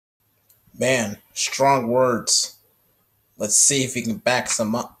Man, strong words. Let's see if we can back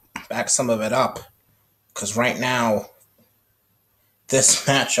some of it up. Cause right now, this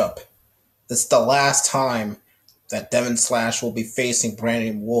matchup, this is the last time that Devin Slash will be facing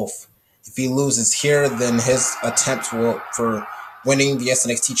Brandon Wolfe. If he loses here, then his attempts for winning the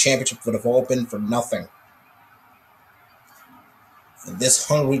SNXT championship would have all been for nothing. And this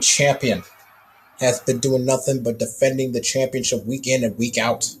hungry champion has been doing nothing but defending the championship week in and week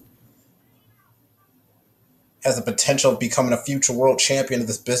out. Has the potential of becoming a future world champion of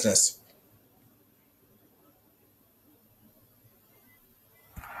this business.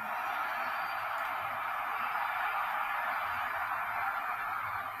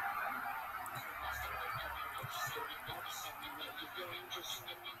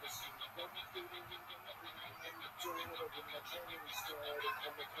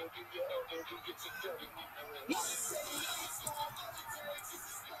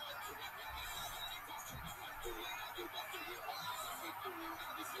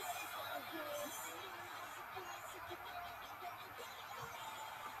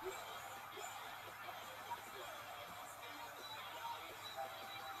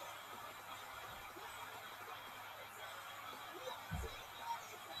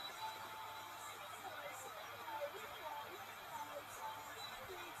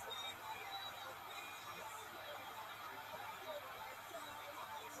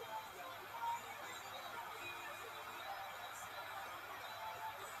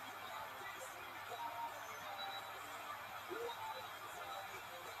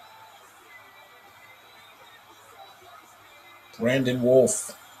 Brandon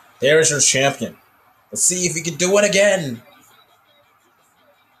Wolfe. There's your champion. Let's see if he can do it again.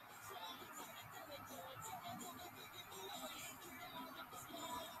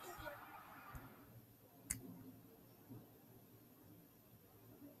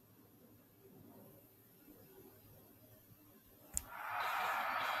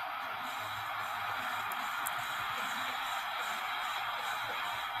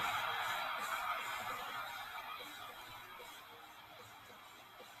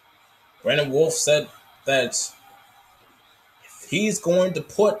 Brandon Wolfe said that he's going to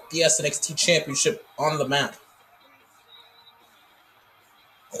put the SNXT championship on the map.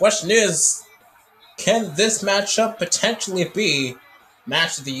 Question is, can this matchup potentially be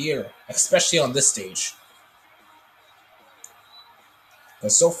match of the year, especially on this stage?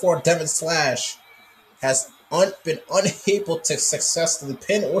 And so far, Devin Slash has been unable to successfully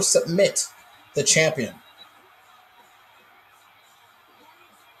pin or submit the champion.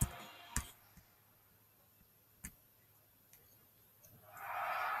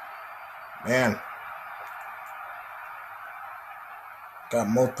 Man,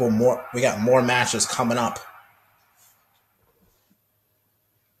 we got more matches coming up.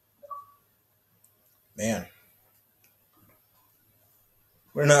 Man,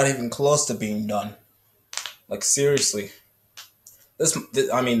 we're not even close to being done. Like seriously, this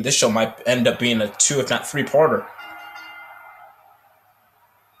show might end up being a 2, if not 3-parter.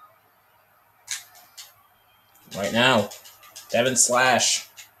 Right now, Devin Slash.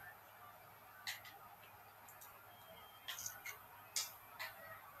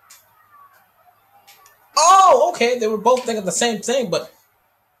 Oh, okay, they were both thinking the same thing, but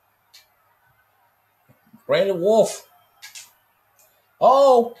Brandon Wolfe.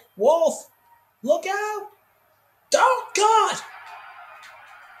 Oh, Wolfe, look out! Oh God!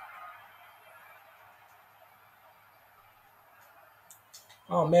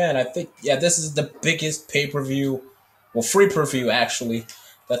 Oh man, I think this is the biggest pay-per-view, well, free per-view actually,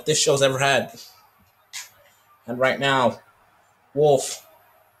 that this show's ever had. And right now, Wolfe.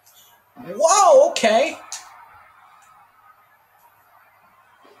 Whoa, okay.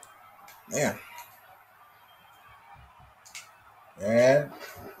 Man. And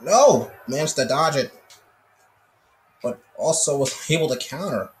no, managed to dodge it. But also was able to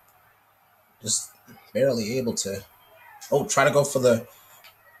counter. Just barely able to. Oh, try to go for the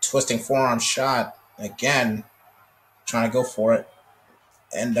twisting forearm shot. Again, trying to go for it.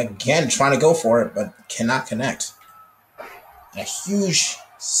 And again, trying to go for it, but cannot connect. A huge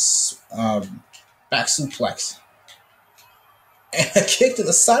back suplex. And a kick to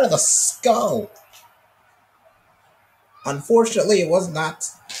the side of the skull. Unfortunately, it was not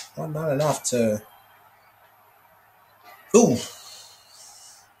enough to. Ooh.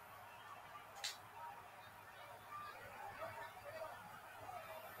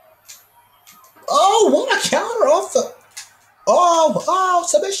 Oh, what a counter off the. Oh,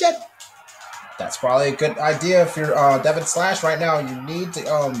 submission. That's probably a good idea if you're Devin Slash right now. You need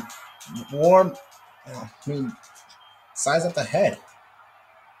to warm. Size up the head.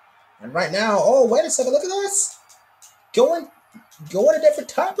 And right now, oh, wait a second, look at this. Going a different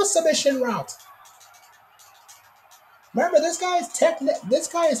type of submission route. Remember, this guy is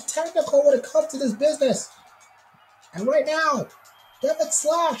technical when it comes to this business. And right now, Devin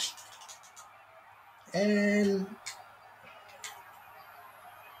slash. And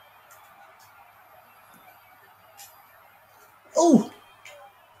oh,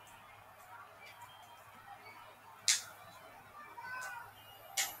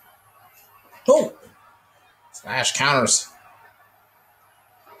 oh, slash counters.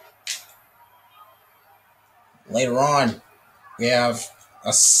 Later on, we have a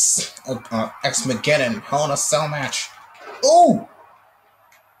X-Mageddon Hell in a Cell match. Oh!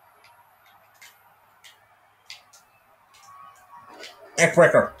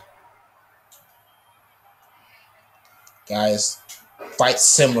 Neckbreaker. Guys, fight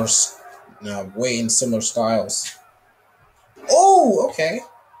similar, way in similar styles. Oh, okay.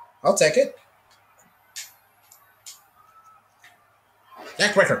 I'll take it.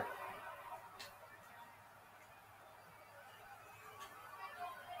 Neckbreaker.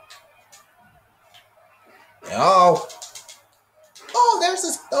 Oh. Oh, there's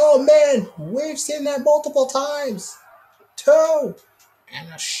this. Oh, man. We've seen that multiple times. 2. And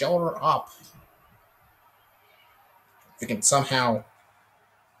a shoulder up. If we can somehow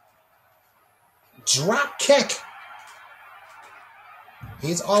drop kick.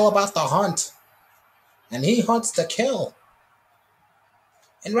 He's all about the hunt. And he hunts to kill.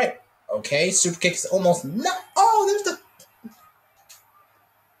 And right. Okay, super kick's almost not. Oh, there's the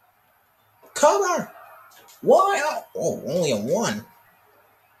cover. Why? Oh, only a 1.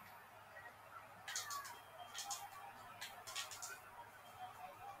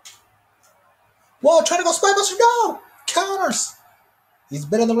 Whoa, trying to go Spinebuster. No! Counters. He's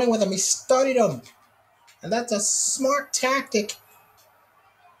been in the ring with him. He studied him. And that's a smart tactic.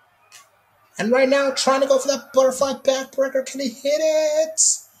 And right now, trying to go for that butterfly backbreaker. Can he hit it?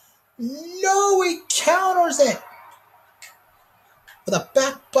 No, he counters it. With a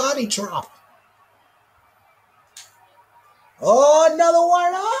back body drop. Oh, another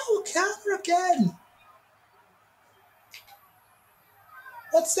one. Oh, counter again.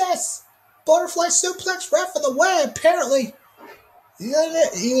 What's this? Butterfly suplex ref in the way, apparently.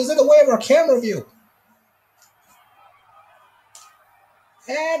 He was in the way of our camera view.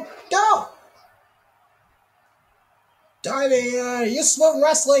 And go! Diving, you swim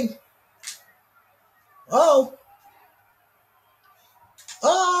wrestling. Oh.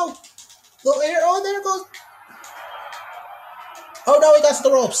 Oh. Little air. Oh, there it goes. Oh, no, he got to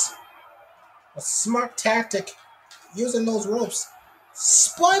the ropes. A smart tactic. Using those ropes.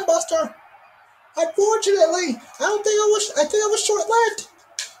 Spinebuster. Unfortunately, I think it was short-lived.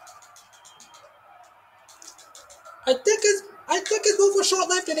 I think his move was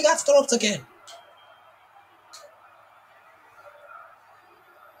short-lived and he got to the ropes again.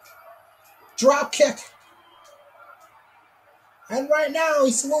 Drop kick. And right now,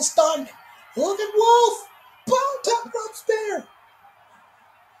 he's a little stunned. Look at Wolfe. Bone top rope spear.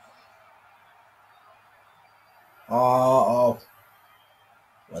 Uh-oh.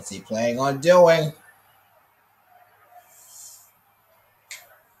 What's he planning on doing?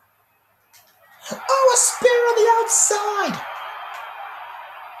 Oh, a spear on the outside.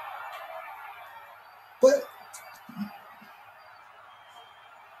 But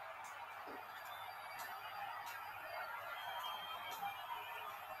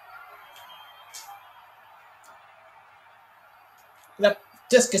that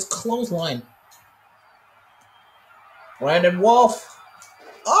discus clothesline. Brandon Wolfe.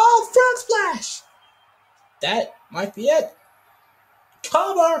 Oh, frog splash. That might be it.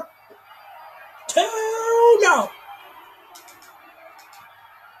 Cover. 2, no.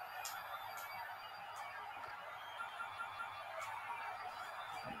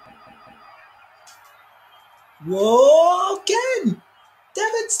 Whoa, again.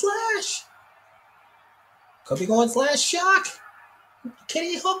 Devin slash. Could be going slash shock. Can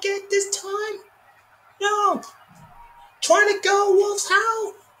he hook it this time? No. Trying to go Wolf's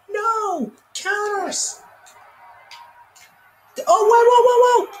how? No. Counters.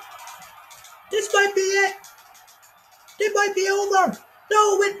 Oh, whoa. This might be it. It might be over.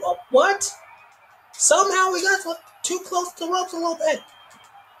 No, wait, what? Somehow we got too close to the ropes a little bit.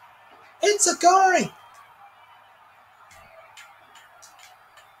 It's a Gari.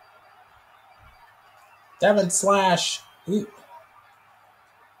 Devin slash.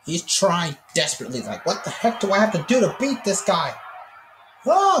 He's trying desperately. Like, what the heck do I have to do to beat this guy?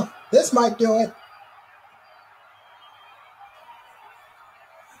 Oh, this might do it.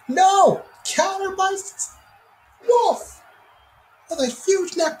 No! Counter by Wolfe. That's a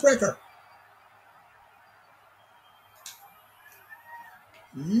huge neck breaker.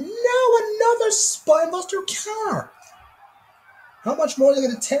 No, another spinebuster counter. How much more are they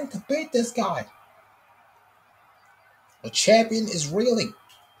going to take to beat this guy? The champion is reeling.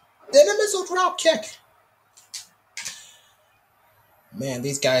 Then a missile drop kick. Man,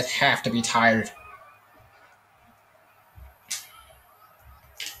 these guys have to be tired.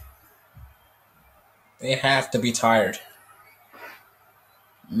 They have to be tired.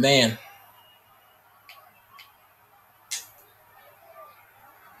 Man.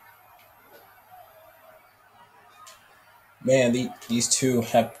 Man, these two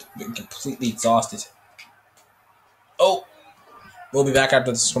have been completely exhausted. Oh, we'll be back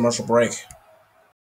after this commercial break.